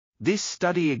This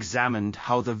study examined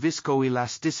how the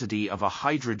viscoelasticity of a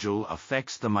hydrogel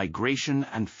affects the migration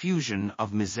and fusion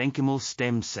of mesenchymal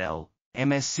stem cell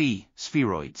 (MSC)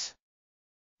 spheroids.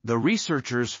 The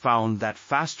researchers found that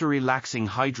faster relaxing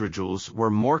hydrogels were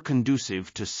more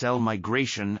conducive to cell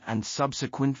migration and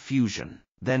subsequent fusion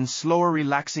than slower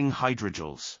relaxing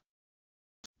hydrogels.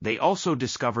 They also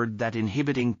discovered that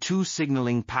inhibiting two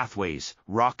signaling pathways,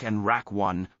 ROC and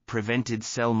RAC1, prevented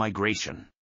cell migration.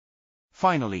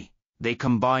 Finally, they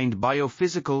combined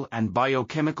biophysical and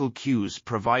biochemical cues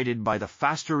provided by the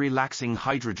faster relaxing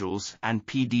hydrogels and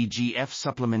PDGF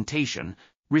supplementation,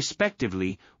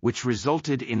 respectively, which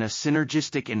resulted in a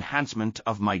synergistic enhancement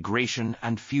of migration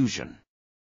and fusion.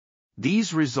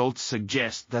 These results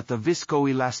suggest that the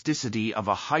viscoelasticity of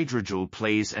a hydrogel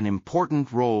plays an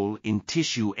important role in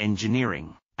tissue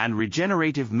engineering and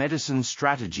regenerative medicine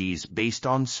strategies based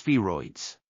on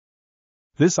spheroids.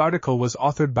 This article was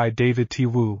authored by David T.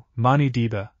 Wu, Mani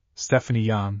Diba, Stephanie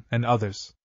Yan, and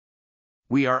others.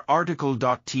 We are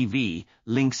Article.TV,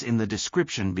 links in the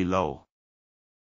description below.